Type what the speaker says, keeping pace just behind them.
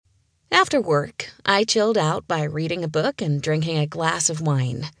After work, I chilled out by reading a book and drinking a glass of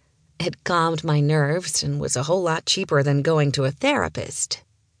wine. It calmed my nerves and was a whole lot cheaper than going to a therapist.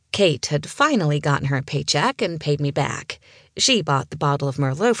 Kate had finally gotten her paycheck and paid me back. She bought the bottle of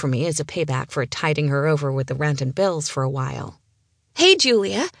Merlot for me as a payback for tiding her over with the rent and bills for a while. "Hey,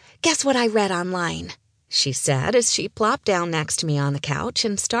 Julia, guess what I read online?" she said as she plopped down next to me on the couch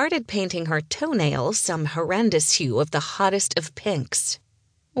and started painting her toenails some horrendous hue of the hottest of pinks.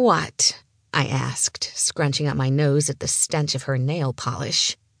 "What?" I asked, scrunching up my nose at the stench of her nail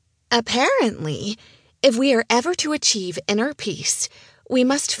polish. "Apparently, if we are ever to achieve inner peace, we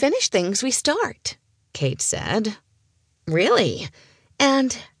must finish things we start," Kate said. "Really?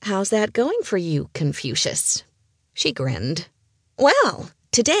 And how's that going for you, Confucius?" She grinned. "Well,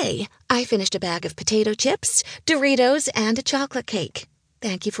 today I finished a bag of potato chips, Doritos, and a chocolate cake.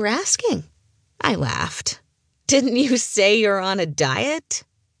 Thank you for asking." I laughed. "Didn't you say you're on a diet?"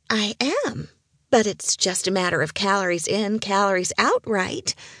 "I am, but it's just a matter of calories in, calories out,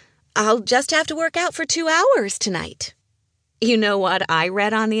 right? I'll just have to work out for 2 hours tonight." "You know what I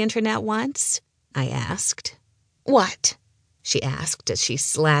read on the internet once?" I asked. "What?" she asked as she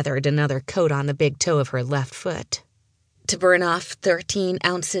slathered another coat on the big toe of her left foot. "To burn off 13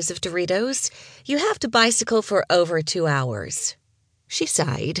 ounces of Doritos, you have to bicycle for over 2 hours." She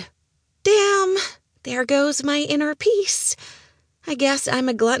sighed. "Damn, there goes my inner peace. I guess I'm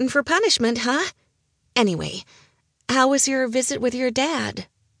a glutton for punishment, huh? Anyway, how was your visit with your dad?"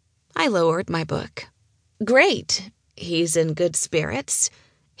 I lowered my book. "Great. He's in good spirits.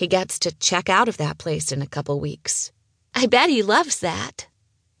 He gets to check out of that place in a couple weeks. I bet he loves that."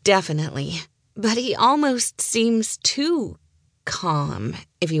 "Definitely. But he almost seems too calm,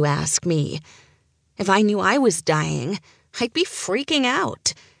 if you ask me. If I knew I was dying, I'd be freaking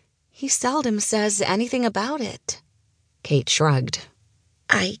out. He seldom says anything about it." Kate shrugged.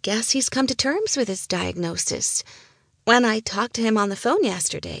 "I guess he's come to terms with his diagnosis. When I talked to him on the phone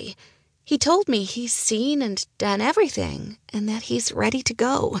yesterday, he told me he's seen and done everything and that he's ready to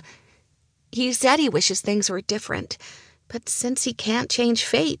go. He said he wishes things were different, but since he can't change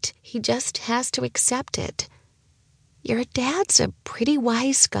fate, he just has to accept it. Your dad's a pretty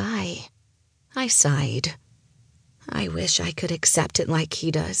wise guy." I sighed. I wish I could accept it like he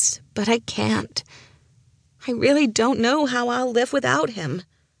does, but I can't. I really don't know how I'll live without him.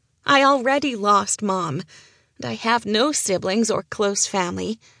 I already lost Mom, and I have no siblings or close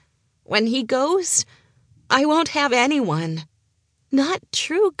family. When he goes, I won't have anyone. "Not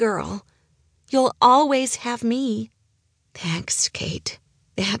true, girl. You'll always have me." "Thanks, Kate.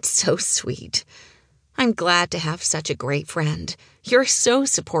 That's so sweet. I'm glad to have such a great friend. You're so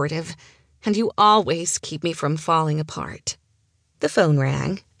supportive, and you always keep me from falling apart." The phone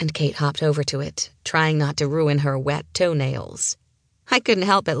rang, and Kate hopped over to it, trying not to ruin her wet toenails. I couldn't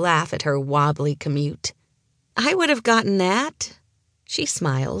help but laugh at her wobbly commute. "I would have gotten that." She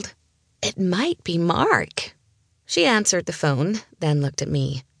smiled. "It might be Mark." She answered the phone, then looked at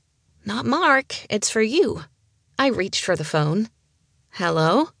me. "Not Mark, it's for you." I reached for the phone.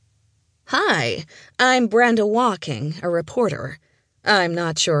 "Hello?" "Hi, I'm Brenda Walking, a reporter. I'm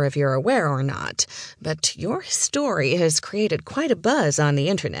not sure if you're aware or not, but your story has created quite a buzz on the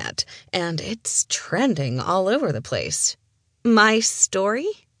internet, and it's trending all over the place." "My story?"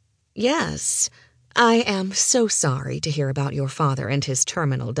 "Yes. I am so sorry to hear about your father and his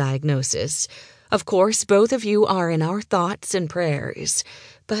terminal diagnosis. Of course, both of you are in our thoughts and prayers,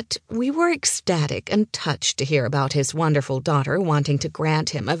 but we were ecstatic and touched to hear about his wonderful daughter wanting to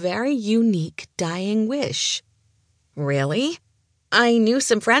grant him a very unique dying wish." "Really?" "I knew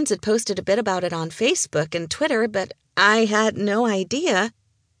some friends had posted a bit about it on Facebook and Twitter, but I had no idea.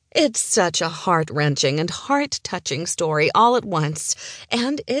 It's such a heart-wrenching and heart-touching story all at once,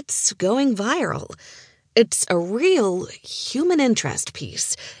 and it's going viral. It's a real human interest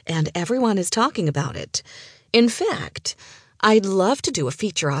piece, and everyone is talking about it. In fact, I'd love to do a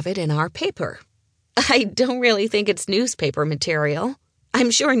feature of it in our paper." "I don't really think it's newspaper material.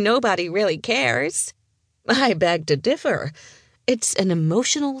 I'm sure nobody really cares." "I beg to differ. It's an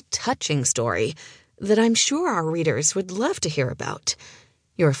emotional, touching story that I'm sure our readers would love to hear about.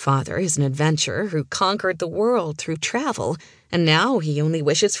 Your father is an adventurer who conquered the world through travel, and now he only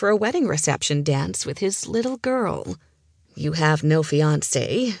wishes for a wedding reception dance with his little girl. You have no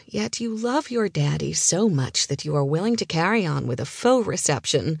fiancé, yet you love your daddy so much that you are willing to carry on with a faux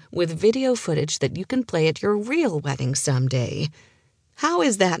reception with video footage that you can play at your real wedding someday. How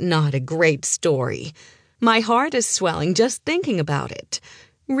is that not a great story? My heart is swelling just thinking about it.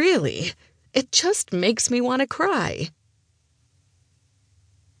 Really, it just makes me want to cry."